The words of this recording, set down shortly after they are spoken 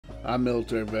I'm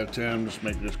Military Vet Tim, just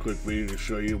making this quick video to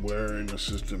show you where in the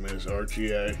system is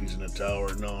Archie at. He's in the tower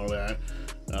and all that.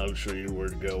 I'll show you where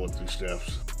to go with these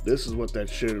steps. This is what that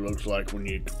shit looks like when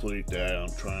you complete that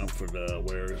on Triumph for the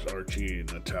where is Archie in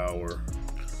the tower.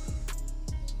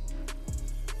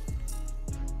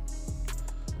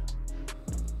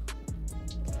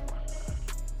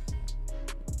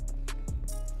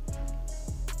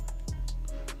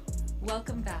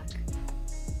 Welcome back.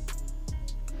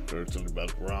 There's something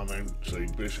about ramen, so you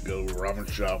basically go to the ramen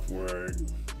shop where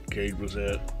Cade was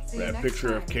at. That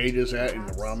picture of Cade is at in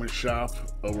the ramen shop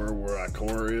over where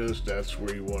Ikora is, that's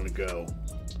where you want to go.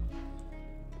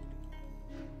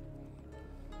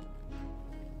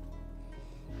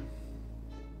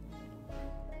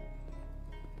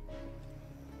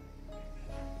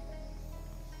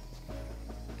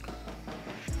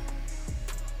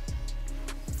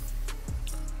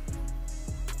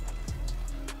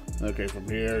 Okay, from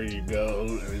here you go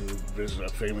and visit a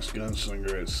famous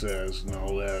gunslinger, it says, and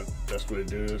all that. That's what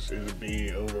it is. It'll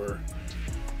be over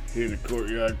here in the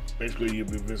courtyard. Basically,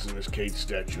 you'll be visiting this Cade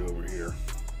statue over here.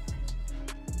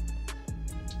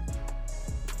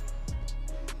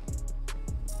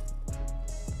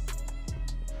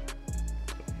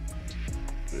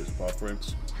 There's paw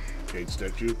prints, Cade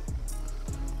statue.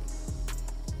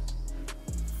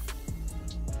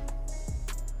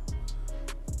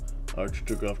 Archie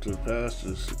took off to the past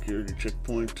to security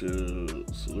checkpoint to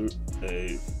salute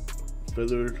a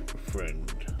feathered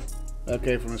friend.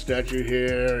 Okay, from the statue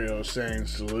here, it was saying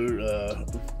salute a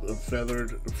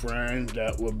feathered friend.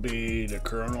 That would be the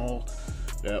colonel.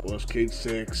 That was Cade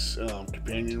 6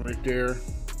 companion right there.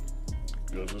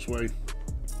 Goes this way.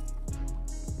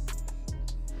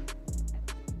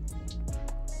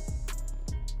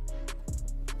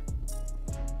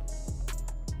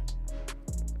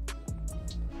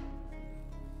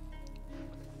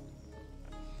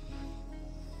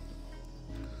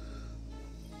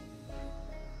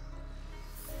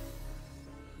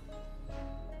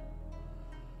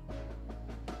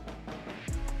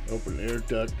 Open air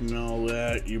duct and all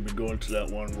that. You'll be going to that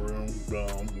one room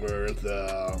where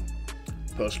the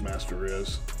postmaster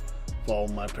is. Follow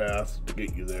my path to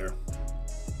get you there.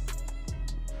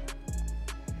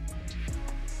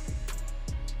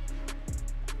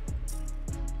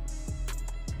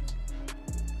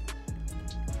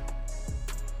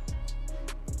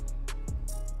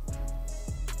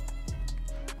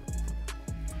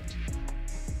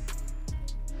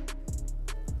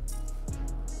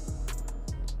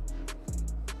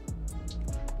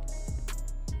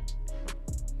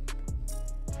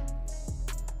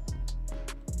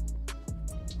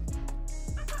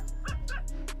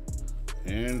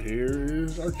 And here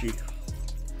is Archie.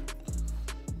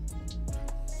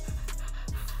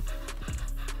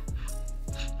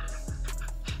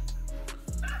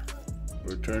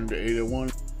 Return to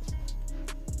 801.